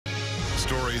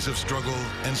Stories of struggle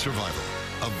and survival.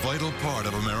 A vital part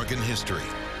of American history.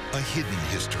 A hidden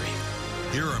history.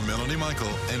 Here are Melanie Michael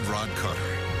and Rod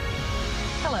Carter.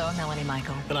 Hello, I'm Melanie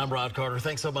Michael. And I'm Rod Carter.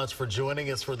 Thanks so much for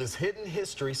joining us for this Hidden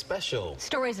History special.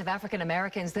 Stories of African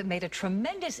Americans that made a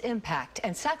tremendous impact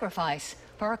and sacrifice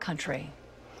for our country.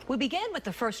 We began with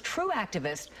the first true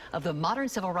activist of the modern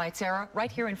civil rights era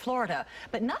right here in Florida,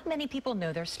 but not many people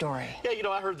know their story. Yeah, you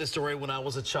know, I heard this story when I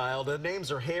was a child. Their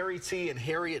names are Harry T. and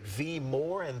Harriet V.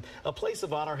 Moore, and a place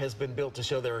of honor has been built to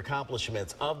show their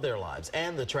accomplishments of their lives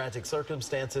and the tragic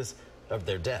circumstances of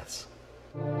their deaths.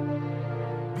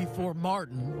 Before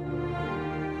Martin,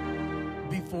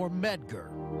 before Medgar,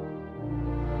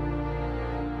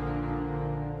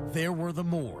 there were the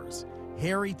Moores,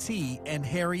 Harry T. and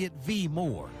Harriet V.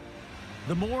 Moore.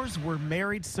 The Moores were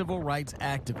married civil rights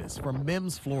activists from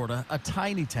Mims, Florida, a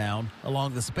tiny town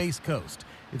along the Space Coast.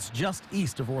 It's just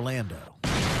east of Orlando.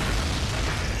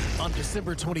 On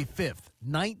December 25th,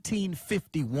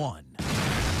 1951,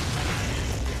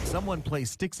 someone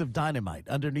placed sticks of dynamite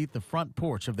underneath the front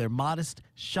porch of their modest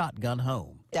shotgun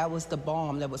home. That was the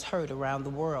bomb that was heard around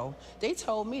the world. They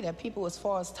told me that people as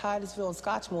far as Titusville and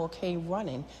Scotchmore came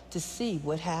running to see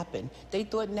what happened. They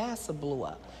thought NASA blew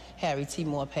up. Harry T.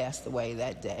 Moore passed away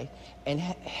that day, and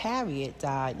Harriet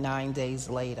died 9 days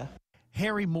later.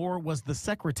 Harry Moore was the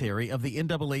secretary of the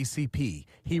NAACP.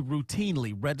 He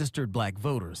routinely registered black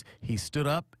voters. He stood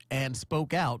up and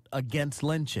spoke out against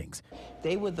lynchings.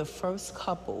 They were the first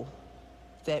couple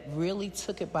that really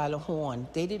took it by the horn.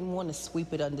 They didn't want to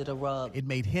sweep it under the rug. It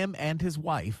made him and his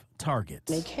wife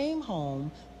targets. They came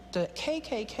home. The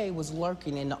KKK was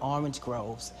lurking in the orange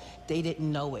groves. They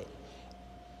didn't know it.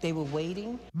 They were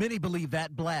waiting. Many believe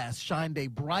that blast shined a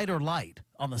brighter light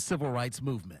on the civil rights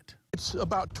movement. It's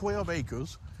about 12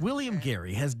 acres. William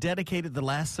Gary has dedicated the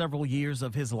last several years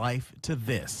of his life to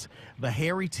this, the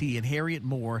Harry T. and Harriet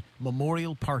Moore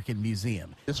Memorial Park and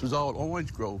Museum. This was all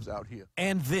orange groves out here.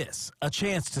 And this, a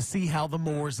chance to see how the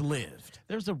Moores lived.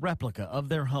 There's a replica of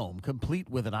their home, complete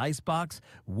with an icebox,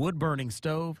 wood-burning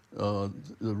stove, The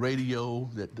radio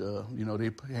that,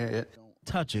 they had.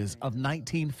 touches of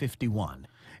 1951.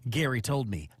 Gary told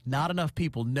me not enough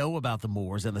people know about the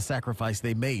Moores and the sacrifice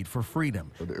they made for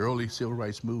freedom. The early civil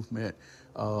rights movement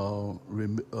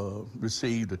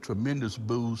received a tremendous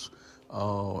boost,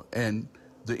 and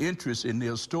the interest in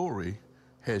their story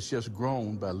has just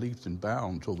grown by leaps and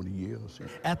bounds over the years.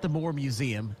 At the Moore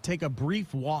Museum, take a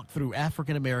brief walk through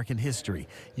African American history.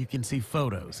 You can see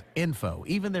photos, info,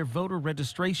 even their voter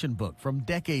registration book from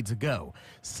decades ago,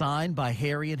 signed by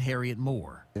Harry and Harriet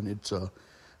Moore. And it's a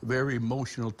very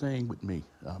emotional thing with me.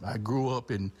 I grew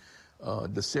up in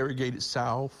the segregated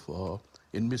South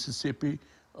in Mississippi,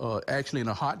 actually in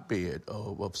a hotbed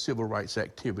of civil rights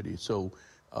activity. So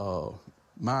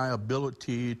my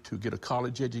ability to get a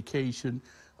college education,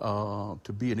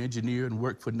 to be an engineer and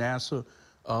work for NASA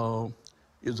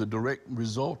is a direct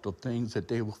result of things that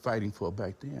they were fighting for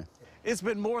back then. It's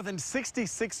been more than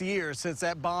 66 years since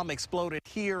that bomb exploded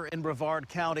here in Brevard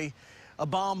County. A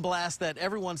bomb blast that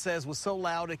everyone says was so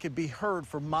loud it could be heard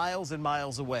for miles and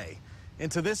miles away.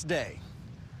 And to this day,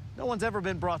 no one's ever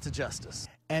been brought to justice.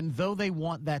 And though they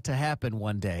want that to happen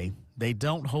one day, they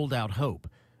don't hold out hope.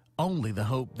 Only the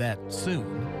hope that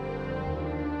soon,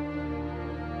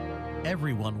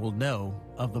 everyone will know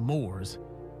of the Moores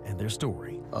and their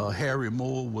story. Harry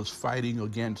Moore was fighting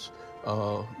against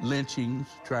lynchings,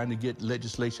 trying to get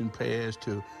legislation passed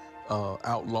to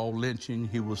outlaw lynching.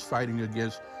 He was fighting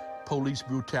against police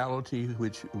brutality,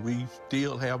 which we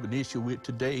still have an issue with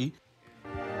today.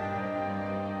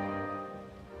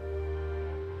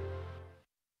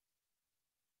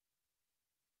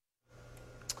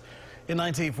 In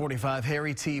 1945,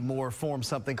 Harry T. Moore formed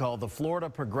something called the Florida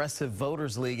Progressive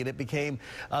Voters League, and it became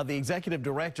the executive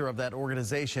director of that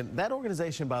organization. That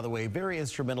organization, by the way, very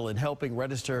instrumental in helping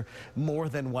register more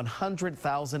than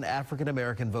 100,000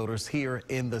 African-American voters here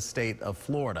in the state of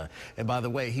Florida. And by the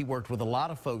way, he worked with a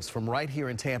lot of folks from right here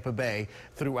in Tampa Bay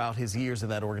throughout his years in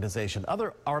that organization.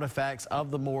 Other artifacts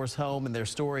of the Moores' home and their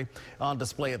story on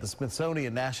display at the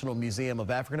Smithsonian National Museum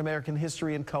of African-American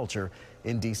History and Culture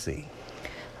in D.C.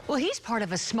 Well, he's part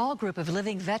of a small group of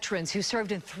living veterans who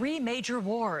served in 3 major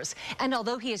wars. And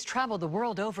although he has traveled the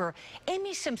world over,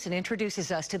 Amy Simpson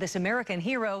introduces us to this American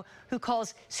hero who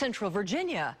calls Central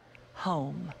Virginia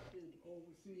home.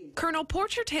 Colonel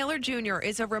Porcher Taylor Jr.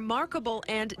 is a remarkable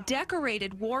and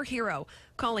decorated war hero,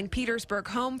 calling Petersburg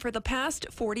home for the past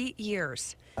 40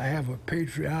 years. I have a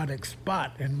patriotic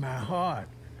spot in my heart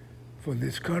for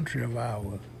this country of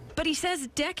ours. But he says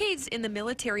decades in the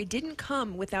military didn't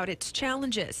come without its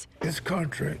challenges. This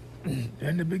country,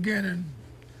 in the beginning,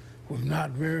 was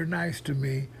not very nice to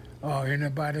me or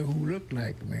anybody who looked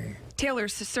like me.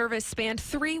 Taylor's service spanned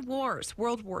 3 wars,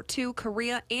 World War II,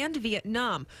 Korea, and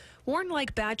Vietnam, worn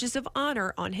like badges of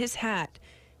honor on his hat.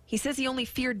 He says he only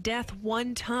feared death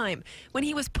one time, when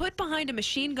he was put behind a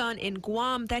machine gun in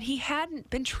Guam that he hadn't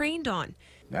been trained on.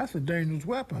 That's a dangerous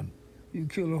weapon. You can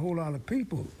kill a whole lot of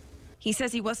people. He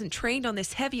says he wasn't trained on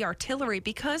this heavy artillery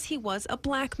because he was a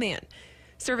black man.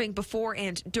 Serving before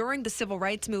and during the civil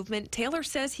rights movement, Taylor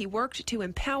says he worked to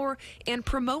empower and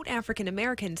promote African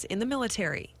Americans in the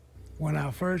military. When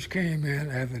I first came in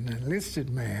as an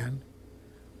enlisted man,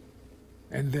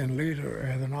 and then later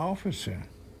as an officer,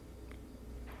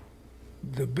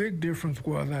 the big difference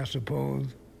was, I suppose,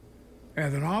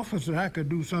 as an officer, I could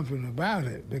do something about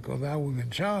it because I was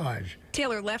in charge.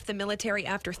 Taylor left the military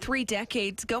after 3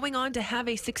 decades, going on to have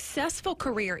a successful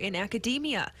career in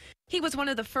academia. He was one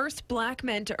of the first black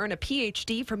men to earn a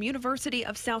PhD from University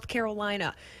of South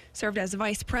Carolina, served as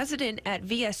vice president at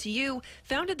VSU,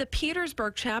 founded the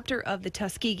Petersburg chapter of the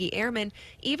Tuskegee Airmen,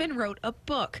 even wrote a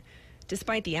book.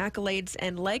 Despite the accolades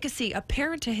and legacy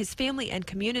apparent to his family and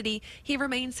community, he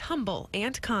remains humble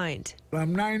and kind.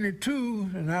 I'm 92,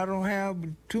 and I don't have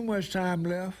too much time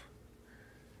left.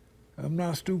 I'm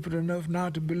not stupid enough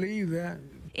not to believe that.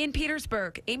 In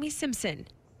Petersburg, Amy Simpson.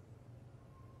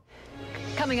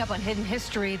 Coming up on Hidden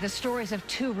History, the stories of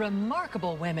 2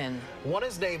 remarkable women. One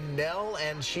is named Nell,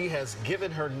 and she has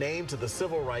given her name to the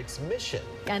Civil Rights Mission.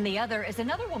 And the other is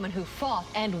another woman who fought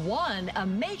and won a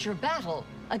major battle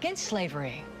against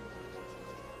slavery.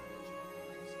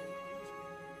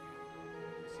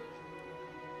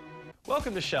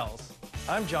 Welcome to Shells.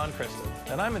 I'm John Christen,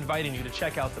 and I'm inviting you to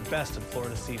check out the best in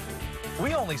Florida seafood.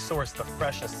 We only source the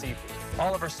freshest seafood.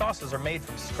 All of our sauces are made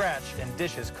from scratch and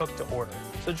dishes cooked to order.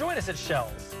 So join us at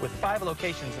Shells, with 5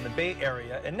 locations in the Bay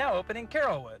Area and now open in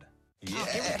Carrollwood. Yeah!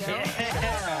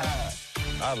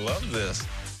 I love this.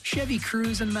 Chevy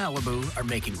Cruze and Malibu are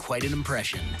making quite an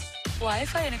impression.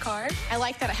 Wi-Fi in a car. I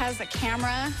like that it has a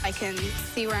camera. I can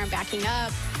see where I'm backing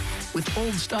up. With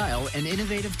bold style and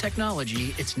innovative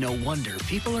technology, it's no wonder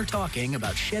people are talking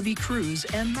about Chevy Cruze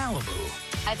and Malibu.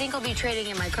 I think I'll be trading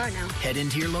in my car now. Head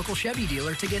into your local Chevy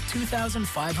dealer to get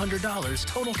 $2,500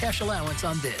 total cash allowance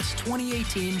on this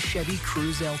 2018 Chevy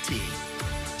Cruze LT.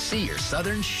 See your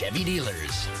Southern Chevy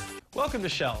dealers. Welcome to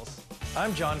Shells.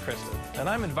 I'm John Christen, and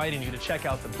I'm inviting you to check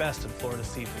out the best in Florida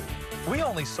seafood. We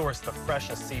only source the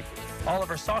freshest seafood. All of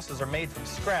our sauces are made from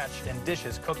scratch and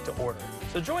dishes cooked to order.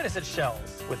 So join us at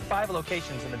Shells, with 5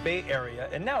 locations in the Bay Area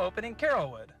and now open in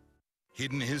Carrollwood.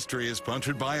 Hidden History is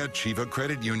sponsored by Achieva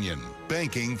Credit Union,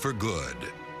 banking for good.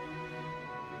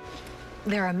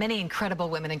 There are many incredible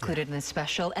women included in this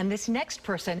special, and this next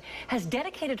person has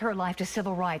dedicated her life to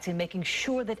civil rights and making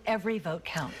sure that every vote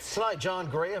counts. Tonight, John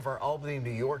Gray of our Albany,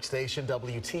 New York station,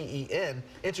 WTEN,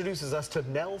 introduces us to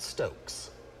Nell Stokes.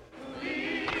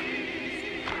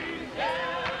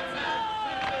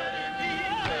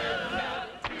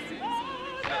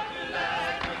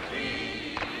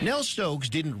 Nell Stokes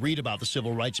didn't read about the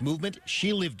civil rights movement,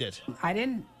 she lived it. I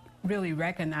didn't really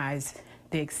recognize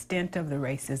the extent of the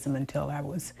racism until I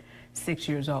was 6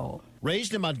 years old.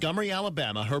 Raised in Montgomery,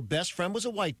 Alabama, her best friend was a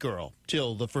white girl,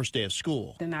 till the first day of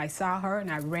school. Then I saw her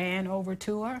and I ran over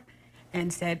to her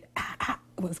and said, I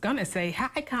was gonna say,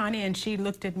 "Hi, Connie," and she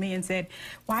looked at me and said,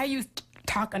 "Why are you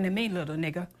talking to me, little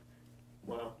nigga?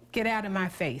 Wow. Get out of my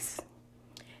face."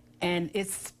 And it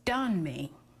stunned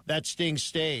me. That sting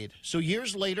stayed. So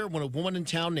years later, when a woman in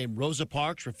town named Rosa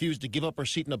Parks refused to give up her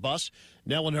seat in a bus,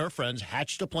 Nell and her friends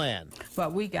hatched a plan.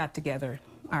 But we got together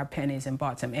our pennies and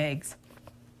bought some eggs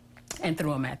and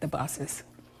threw them at the buses.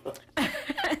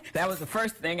 That was the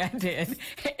first thing I did.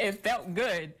 It felt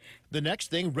good. The next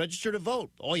thing, register to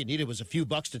vote. All you needed was a few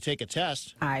bucks to take a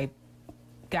test. I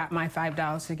got my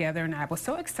 $5 together, and I was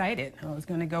so excited. I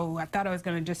thought I was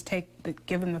going to just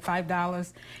give them the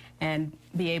 $5 and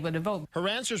be able to vote. Her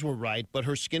answers were right, but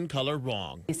her skin color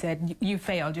wrong. He said, "You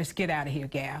failed. Just get out of here,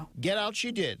 gal." Get out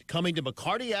she did, coming to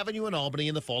McCarty Avenue in Albany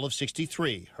in the fall of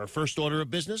 '63. Her first order of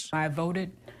business? I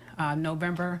voted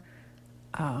November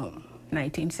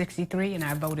 1963, and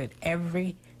I voted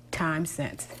every time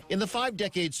since. In the 5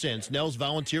 decades since, Nell's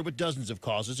volunteered with dozens of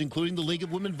causes, including the League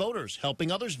of Women Voters,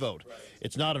 helping others vote.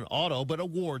 It's not an auto, but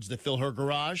awards that fill her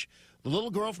garage. The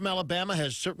little girl from Alabama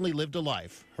has certainly lived a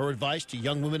life. Her advice to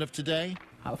young women of today?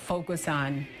 Focus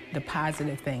on the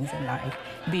positive things in life.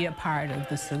 Be a part of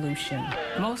the solution.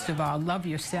 Most of all, love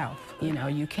yourself. You know,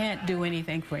 you can't do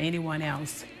anything for anyone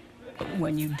else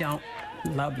when you don't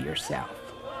love yourself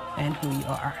and who you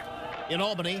are. In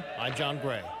Albany, I'm John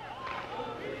Gray.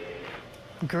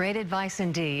 Great advice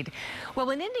indeed. Well,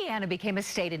 when Indiana became a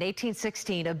state in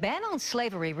 1816, a ban on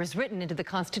slavery was written into the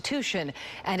Constitution.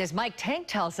 And as Mike Tank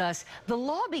tells us, the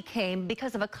law became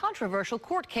because of a controversial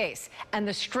court case and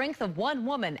the strength of one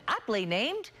woman, aptly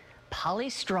named Polly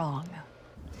Strong.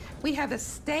 We have a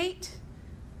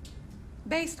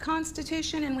state-based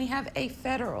constitution and we have a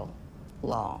federal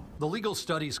law. The legal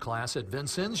studies class at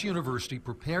Vincennes University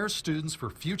prepares students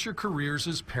for future careers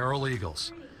as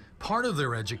paralegals. Part of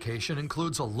their education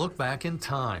includes a look back in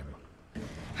time.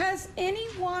 Has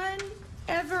anyone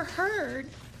ever heard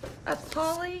of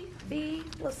Polly v.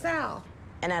 LaSalle?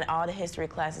 And at all the history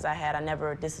classes I had,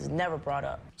 this is never brought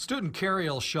up. Student Carrie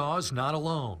L. Shaw is not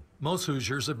alone. Most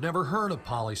Hoosiers have never heard of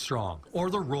Polly Strong or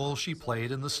the role she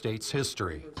played in the state's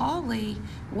history. Polly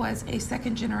was a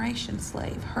second-generation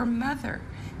slave. Her mother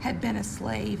had been a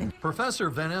slave. Professor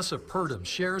Vanessa Purdom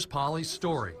shares Polly's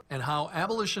story and how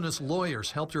abolitionist lawyers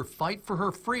helped her fight for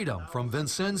her freedom from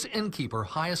Vincennes innkeeper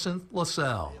Hyacinth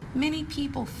LaSalle. Many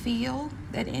people feel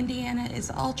that Indiana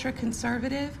is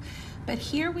ultra-conservative, but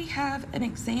here we have an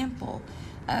example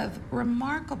of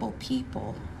remarkable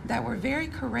people that were very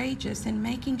courageous in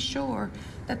making sure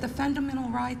that the fundamental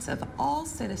rights of all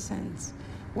citizens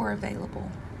were available.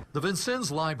 The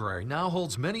Vincennes Library now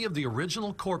holds many of the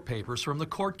original court papers from the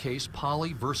court case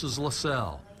Polly versus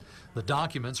LaSalle. The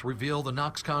documents reveal the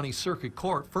Knox County Circuit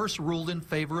Court first ruled in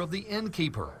favor of the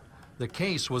innkeeper. The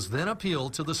case was then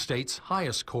appealed to the state's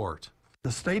highest court.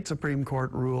 The state Supreme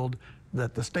Court ruled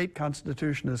that the state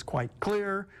constitution is quite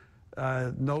clear,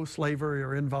 no slavery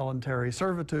or involuntary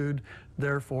servitude,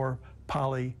 therefore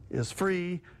Polly is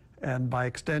free, and by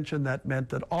extension that meant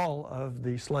that all of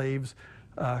the slaves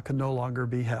can no longer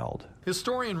be held.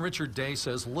 Historian Richard Day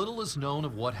says little is known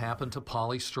of what happened to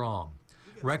Polly Strong.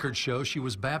 Records show she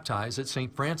was baptized at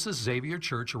St. Francis Xavier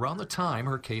Church around the time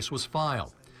her case was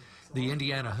filed. The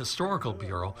Indiana Historical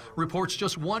Bureau reports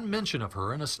just one mention of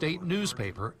her in a state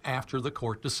newspaper after the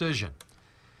court decision.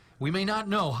 We may not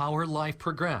know how her life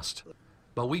progressed,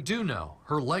 but we do know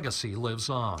her legacy lives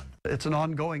on. It's an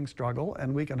ongoing struggle,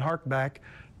 and we can hark back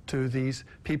to these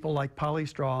people like Polly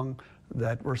Strong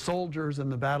that were soldiers in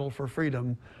the battle for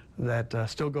freedom that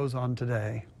still goes on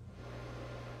today.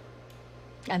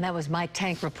 And that was Mike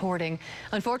Tank reporting.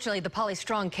 Unfortunately, the Polly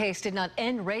Strong case did not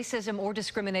end racism or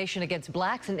discrimination against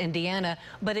blacks in Indiana,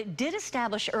 but it did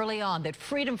establish early on that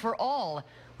freedom for all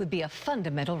would be a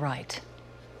fundamental right.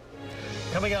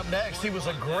 Coming up next, he was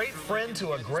a great friend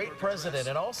to a great president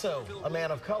and also a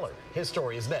man of color. His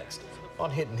story is next on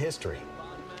Hidden History.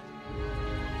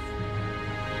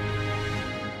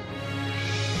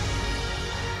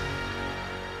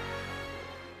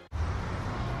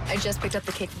 I just picked up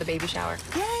the cake for the baby shower.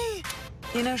 Yay!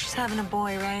 You know she's having a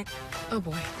boy, right? Oh,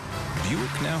 boy.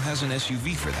 Buick now has an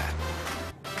SUV for that.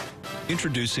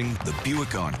 Introducing the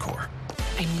Buick Encore.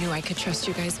 I knew I could trust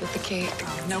you guys with the cake.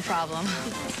 Oh, no problem.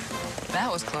 That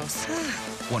was close.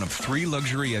 One of 3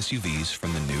 luxury SUVs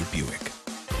from the new Buick.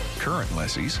 Current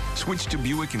lessees switch to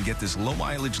Buick and get this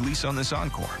low-mileage lease on this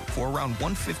Encore for around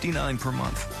 $159 per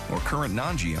month. Or current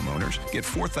non-GM owners get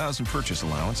 $4,000 purchase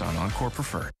allowance on Encore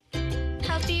Preferred.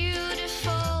 How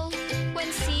beautiful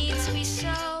when seeds we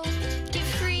sow give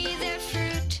free their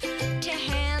fruit to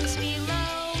hands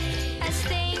below as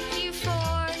thank you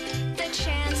for the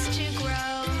chance to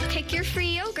grow. Pick your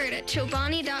free yogurt at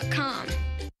Chobani.com.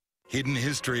 Hidden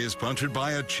History is sponsored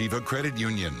by Achieva Credit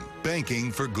Union.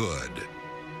 Banking for good.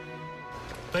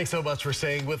 Thanks so much for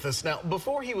staying with us. Now,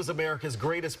 before he was America's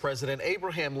greatest president,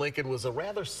 Abraham Lincoln was a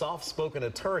rather soft-spoken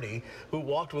attorney who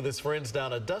walked with his friends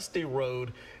down a dusty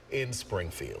road in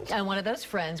Springfield. And one of those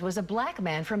friends was a black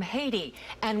man from Haiti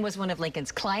and was one of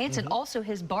Lincoln's clients and also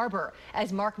his barber.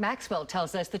 As Mark Maxwell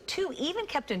tells us, the two even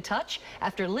kept in touch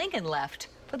after Lincoln left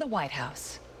for the White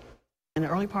House. In the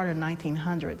early part of the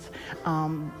 1900s,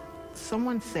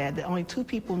 someone said that only 2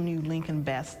 people knew Lincoln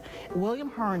best: William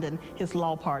Herndon, his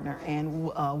law partner, and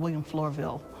William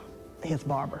Florville, his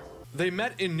barber. They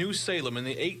met in New Salem in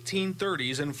the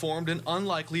 1830s and formed an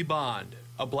unlikely bond: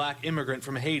 a black immigrant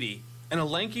from Haiti and a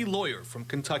lanky lawyer from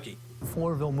Kentucky.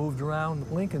 Florville moved around,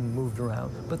 Lincoln moved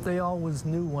around, but they always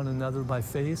knew one another by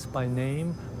face, by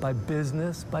name, by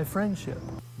business, by friendship.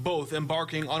 Both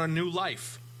embarking on a new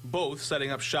life, both setting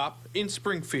up shop in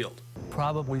Springfield.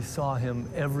 Probably saw him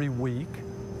every week,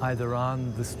 either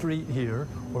on the street here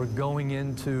or going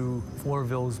into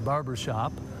Florville's barber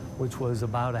shop, which was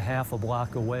about a half a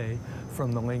block away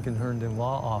from the Lincoln Herndon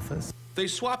Law Office. They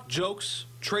swapped jokes,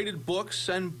 traded books,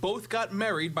 and both got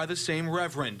married by the same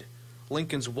reverend.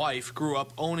 Lincoln's wife grew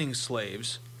up owning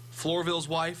slaves. Florville's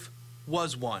wife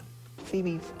was one.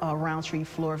 Phoebe Roundtree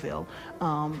Florville,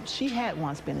 she had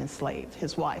once been enslaved,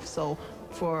 his wife, so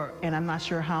and I'm not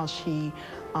sure how she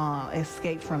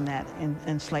escaped from that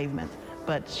enslavement.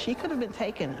 But she could have been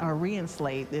taken or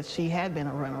re-enslaved if she had been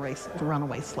a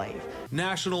runaway slave.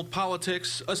 National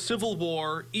politics, a civil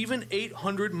war, even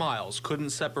 800 miles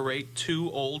couldn't separate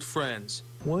two old friends.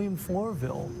 William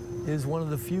Flourville is one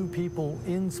of the few people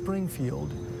in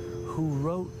Springfield who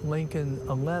wrote Lincoln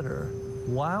a letter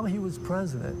while he was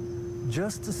president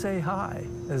just to say hi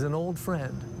as an old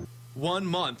friend. 1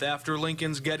 month after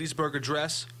Lincoln's Gettysburg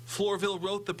Address, Flourville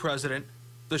wrote the president,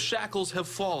 "The shackles have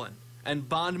fallen, and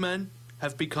bondmen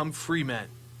have become free men."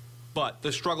 But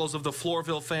the struggles of the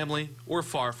Flourville family were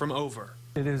far from over.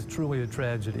 It is truly a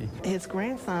tragedy. His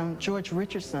grandson, George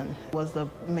Richardson, was the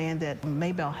man that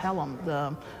Maybelle Hallam,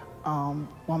 the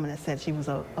woman that said she was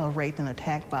raped and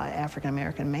attacked by an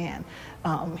African-American man,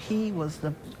 he was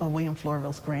William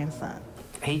Flourville's grandson.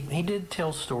 He did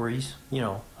tell stories, you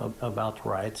know, about the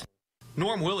riots.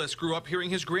 Norm Willis grew up hearing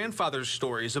his grandfather's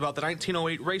stories about the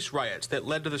 1908 race riots that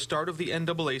led to the start of the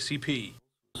NAACP.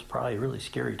 It was probably really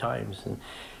scary times, and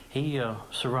he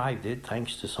survived it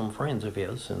thanks to some friends of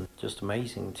his, and just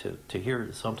amazing to hear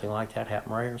that something like that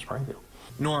happened right here in Springfield.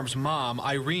 Norm's mom,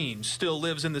 Irene, still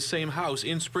lives in the same house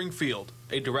in Springfield,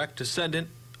 a direct descendant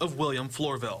of William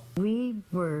Flourville. We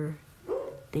were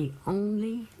the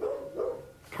only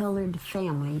colored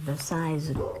family besides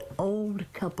an old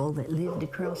couple that lived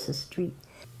across the street.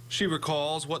 She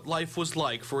recalls what life was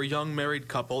like for a young married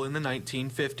couple in the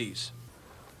 1950s.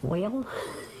 Well,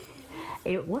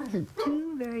 it wasn't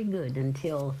too very good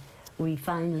until we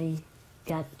finally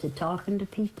got to talking to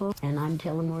people, and I'd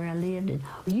tell them where I lived, and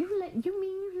you mean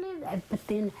you live? But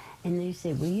then, and they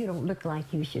said, well, you don't look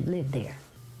like you should live there.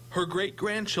 Her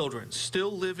great-grandchildren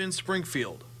still live in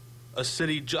Springfield, a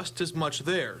city just as much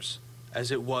theirs as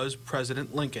it was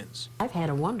President Lincoln's. I've had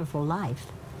a wonderful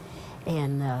life,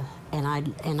 and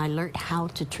I learned how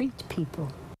to treat people.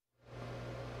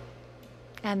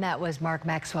 And that was Mark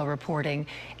Maxwell reporting.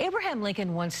 Abraham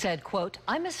Lincoln once said, quote,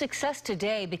 "I'm a success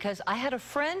today because I had a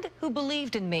friend who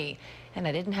believed in me, and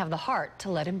I didn't have the heart to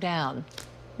let him down."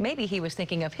 Maybe he was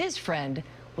thinking of his friend,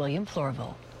 William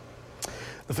Flourville.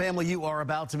 The family you are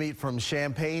about to meet from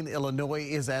Champaign, Illinois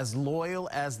is as loyal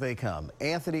as they come.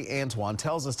 Anthony Antoine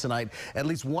tells us tonight at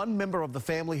least one member of the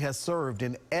family has served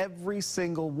in every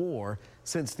single war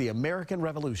since the American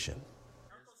Revolution.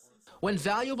 When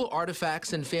valuable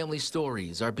artifacts and family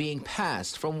stories are being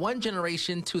passed from one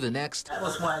generation to the next, that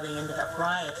was why they ended up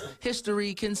rioting.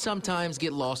 History can sometimes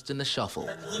get lost in the shuffle.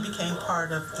 He became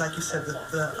part of, like you said, the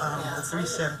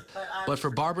 370. But for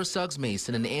Barbara Suggs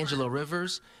Mason and Angela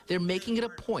Rivers, they're making it a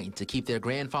point to keep their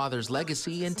grandfather's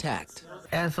legacy intact.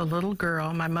 As a little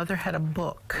girl, my mother had a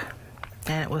book,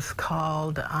 and it was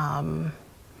called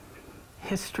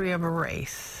History of a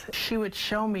Race. She would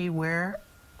show me where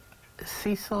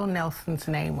Cecil Nelson's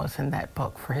name was in that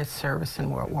book for his service in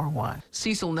World War I.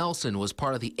 Cecil Nelson was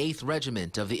part of the 8th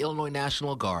Regiment of the Illinois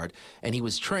National Guard, and he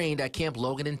was trained at Camp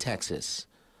Logan in Texas.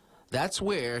 That's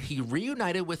where he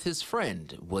reunited with his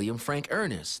friend, William Frank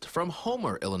Ernest, from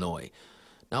Homer, Illinois.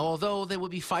 Now, although they would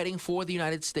be fighting for the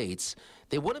United States,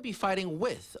 they wouldn't be fighting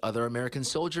with other American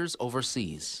soldiers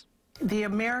overseas. The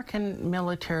American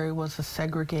military was a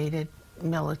segregated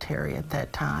military at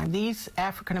that time. These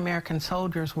African-American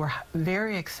soldiers were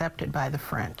very accepted by the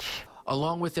French.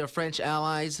 Along with their French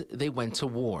allies, they went to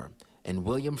war, and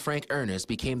William Frank Ernest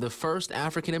became the first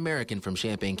African-American from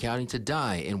Champaign County to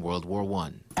die in World War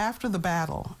I. After the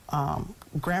battle,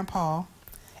 Grandpa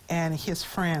and his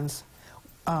friends,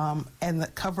 and the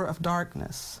cover of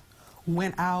darkness,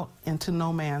 went out into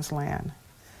no man's land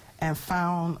and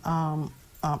found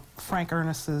Frank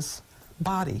Ernest's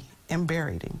body and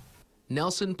buried him.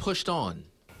 Nelson pushed on.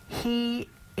 He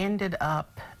ended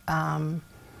up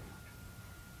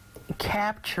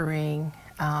capturing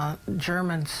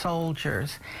German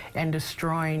soldiers and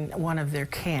destroying one of their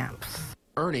camps,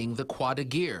 earning the Croix de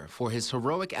Guerre for his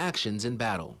heroic actions in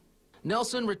battle.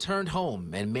 Nelson returned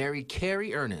home and married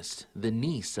Carrie Ernest, the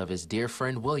niece of his dear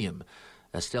friend William.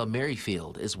 Estelle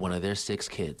Merrifield is one of their 6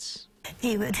 kids.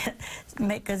 He would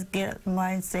make us get up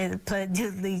and say the Pledge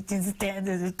of Allegiance, stand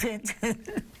at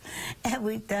attention, and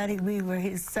we thought we were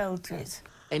his soldiers.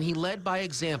 And he led by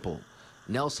example.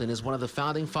 Nelson is one of the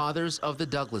founding fathers of the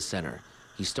Douglas Center.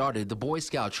 He started the Boy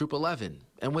Scout Troop 11,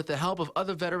 and with the help of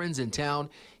other veterans in town,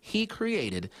 he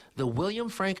created the William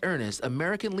Frank Ernest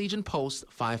American Legion Post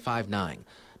 559.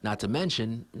 Not to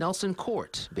mention, Nelson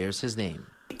Court bears his name.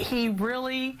 He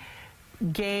really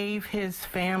gave his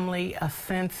family a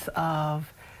sense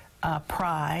of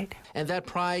pride. And that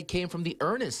pride came from the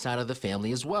Ernest side of the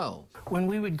family as well. When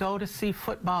we would go to see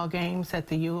football games at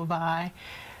the U of I,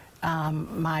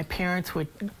 My parents would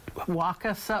walk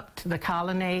us up to the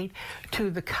colonnade, to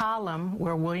the column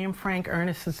where William Frank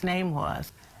Ernest's name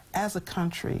was. As a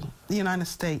country, the United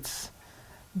States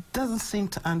doesn't seem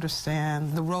to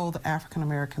understand the role that African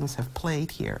Americans have played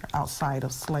here outside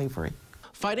of slavery.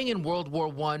 Fighting in World War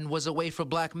I was a way for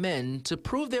black men to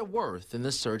prove their worth in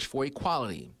the search for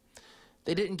equality.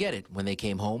 They didn't get it when they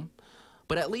came home,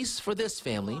 but at least for this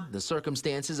family, the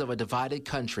circumstances of a divided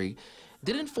country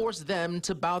didn't force them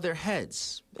to bow their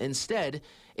heads. Instead,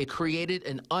 it created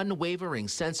an unwavering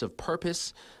sense of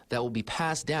purpose that will be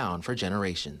passed down for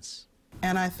generations.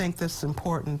 And I think that's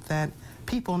important that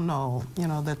people know,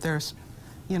 that there's,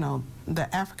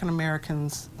 the African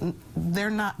Americans, they're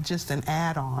not just an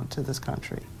add-on to this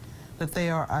country, that they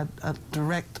are a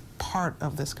direct part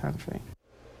of this country.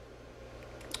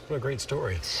 What a great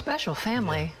story. Special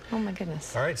family. Yeah. Oh, my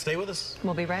goodness. All right, stay with us.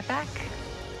 We'll be right back.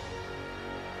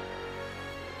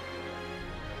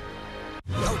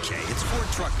 Okay, it's Ford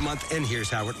Truck Month, and here's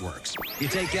how it works. You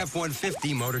take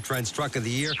F-150, Motor Trend's Truck of the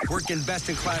Year, work in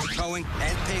best-in-class towing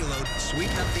and payload,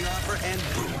 sweeten up the offer, and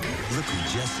boom, look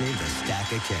who just saved a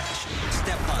stack of cash.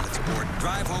 Step on it, sport.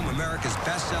 Drive home America's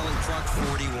best-selling truck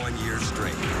 41 years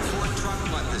straight. Ford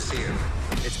Truck Month is here.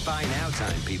 It's buy now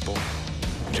time, people.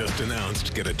 Just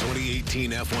announced, get a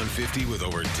 2018 F-150 with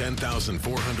over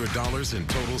 $10,400 in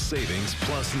total savings,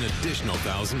 plus an additional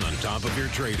 $1,000 on top of your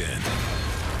trade-in.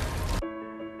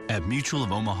 At Mutual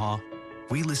of Omaha,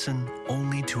 we listen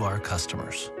only to our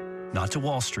customers, not to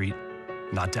Wall Street,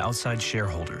 not to outside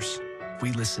shareholders.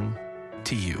 We listen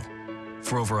to you.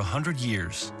 For over 100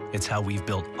 years, it's how we've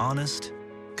built honest,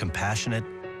 compassionate,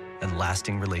 and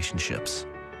lasting relationships.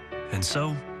 And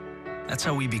so, that's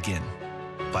how we begin,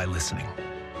 by listening.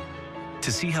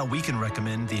 To see how we can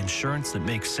recommend the insurance that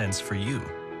makes sense for you,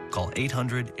 call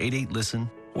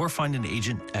 800-88-LISTEN or find an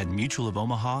agent at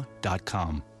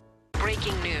mutualofomaha.com.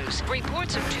 Breaking news.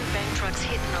 Reports of 2 bank trucks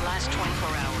hit in the last 24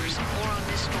 hours. More on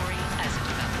this story as it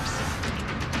develops.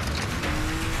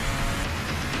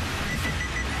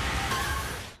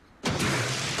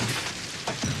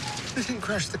 They didn't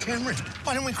crash the Camry.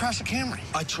 Why didn't we crash the Camry?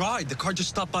 I tried. The car just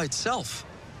stopped by itself.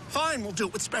 Fine, we'll do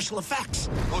it with special effects.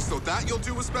 Oh, so that you'll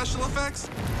do with special effects?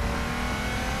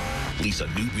 Lease a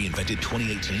new reinvented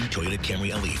 2018 Toyota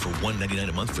Camry LE for $199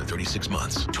 a month for 36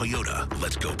 months. Toyota,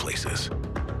 let's go places.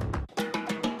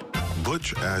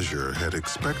 Butch Azure had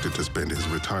expected to spend his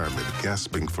retirement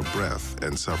gasping for breath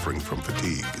and suffering from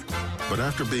fatigue. But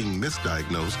after being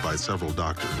misdiagnosed by several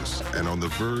doctors and on the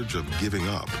verge of giving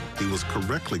up, he was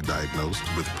correctly diagnosed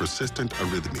with persistent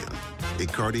arrhythmia. A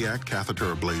cardiac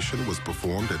catheter ablation was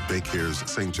performed at Baker's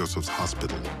St. Joseph's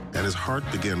Hospital, and his heart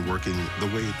began working the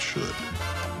way it should,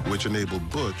 which enabled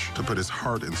Butch to put his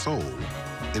heart and soul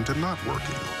into not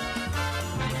working.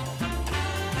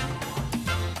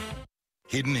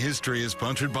 Hidden History is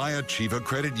sponsored by Achieva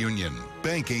Credit Union,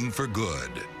 banking for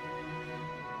good.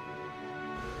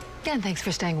 Again, thanks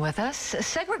for staying with us.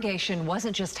 Segregation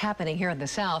wasn't just happening here in the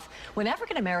South. When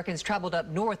African Americans traveled up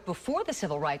north before the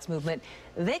Civil Rights Movement,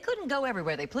 they couldn't go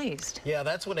everywhere they pleased. Yeah,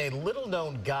 that's when a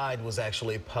little-known guide was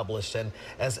actually published. And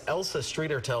as Elsa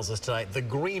Streeter tells us tonight, the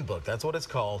Green Book, that's what it's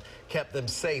called, kept them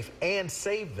safe and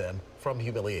saved them from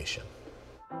humiliation.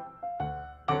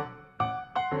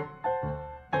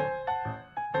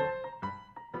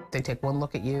 They take one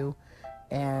look at you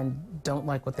and don't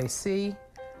like what they see.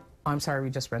 I'm sorry, we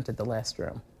just rented the last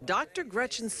room. Dr.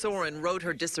 Gretchen Soren wrote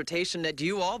her dissertation at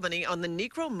UAlbany on the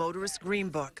Negro Motorist Green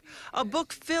Book, a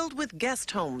book filled with guest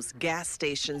homes, gas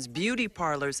stations, beauty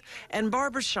parlors, and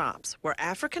barber shops where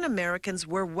African Americans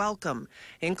were welcome,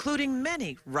 including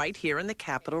many right here in the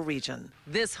Capital Region.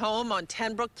 This home on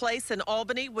Tenbrook Place in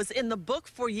Albany was in the book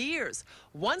for years,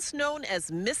 once known as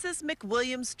Mrs.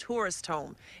 McWilliams' Tourist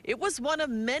Home. It was one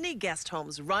of many guest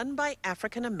homes run by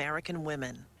African American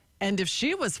women. And if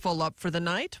she was full up for the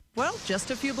night, well, just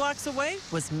a few blocks away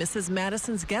was Mrs.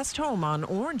 Madison's guest home on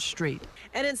Orange Street.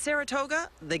 And in Saratoga,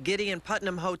 the Gideon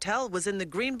Putnam Hotel was in the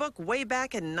Green Book way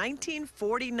back in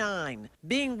 1949.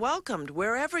 Being welcomed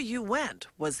wherever you went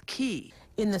was key.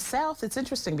 In the South, it's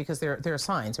interesting because there are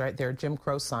signs, right? There are Jim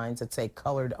Crow signs that say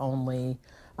colored only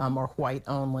or white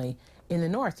only. In the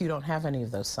North, you don't have any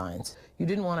of those signs. You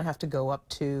didn't want to have to go up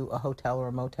to a hotel or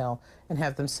a motel and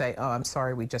have them say, oh, I'm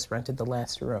sorry, we just rented the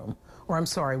last room, or I'm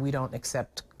sorry, we don't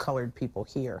accept colored people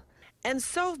here. And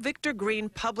so Victor Green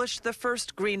published the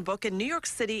first Green Book in New York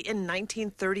City in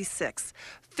 1936,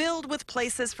 filled with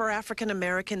places for African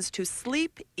Americans to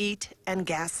sleep, eat, and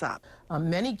gas up.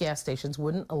 Many gas stations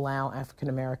wouldn't allow African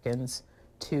Americans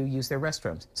to use their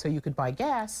restrooms. So you could buy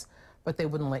gas, but they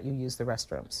wouldn't let you use the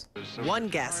restrooms. One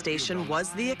gas station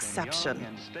was the exception,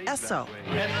 Esso.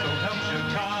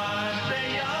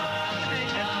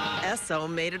 Esso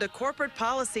made it a corporate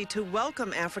policy to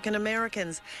welcome African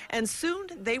Americans, and soon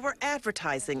they were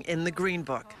advertising in the Green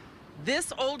Book.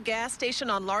 This old gas station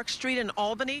on Lark Street in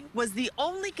Albany was the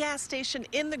only gas station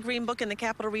in the Green Book in the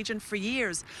Capital Region for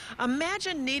years.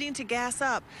 Imagine needing to gas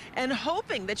up and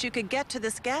hoping that you could get to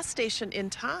this gas station in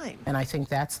time. And I think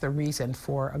that's the reason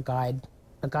for a guide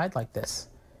like this.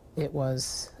 It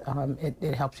was,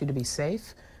 it helps you to be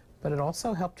safe, but it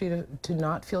also helped you to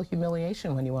not feel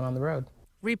humiliation when you went on the road.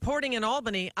 Reporting in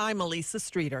Albany, I'm Elisa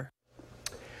Streeter.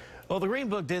 Well, the Green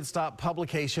Book did stop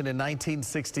publication in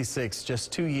 1966,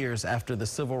 just 2 years after the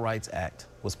Civil Rights Act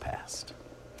was passed.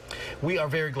 We are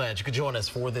very glad you could join us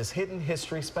for this Hidden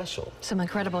History special. Some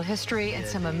incredible history and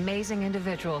some amazing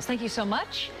individuals. Thank you so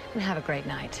much, and have a great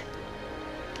night.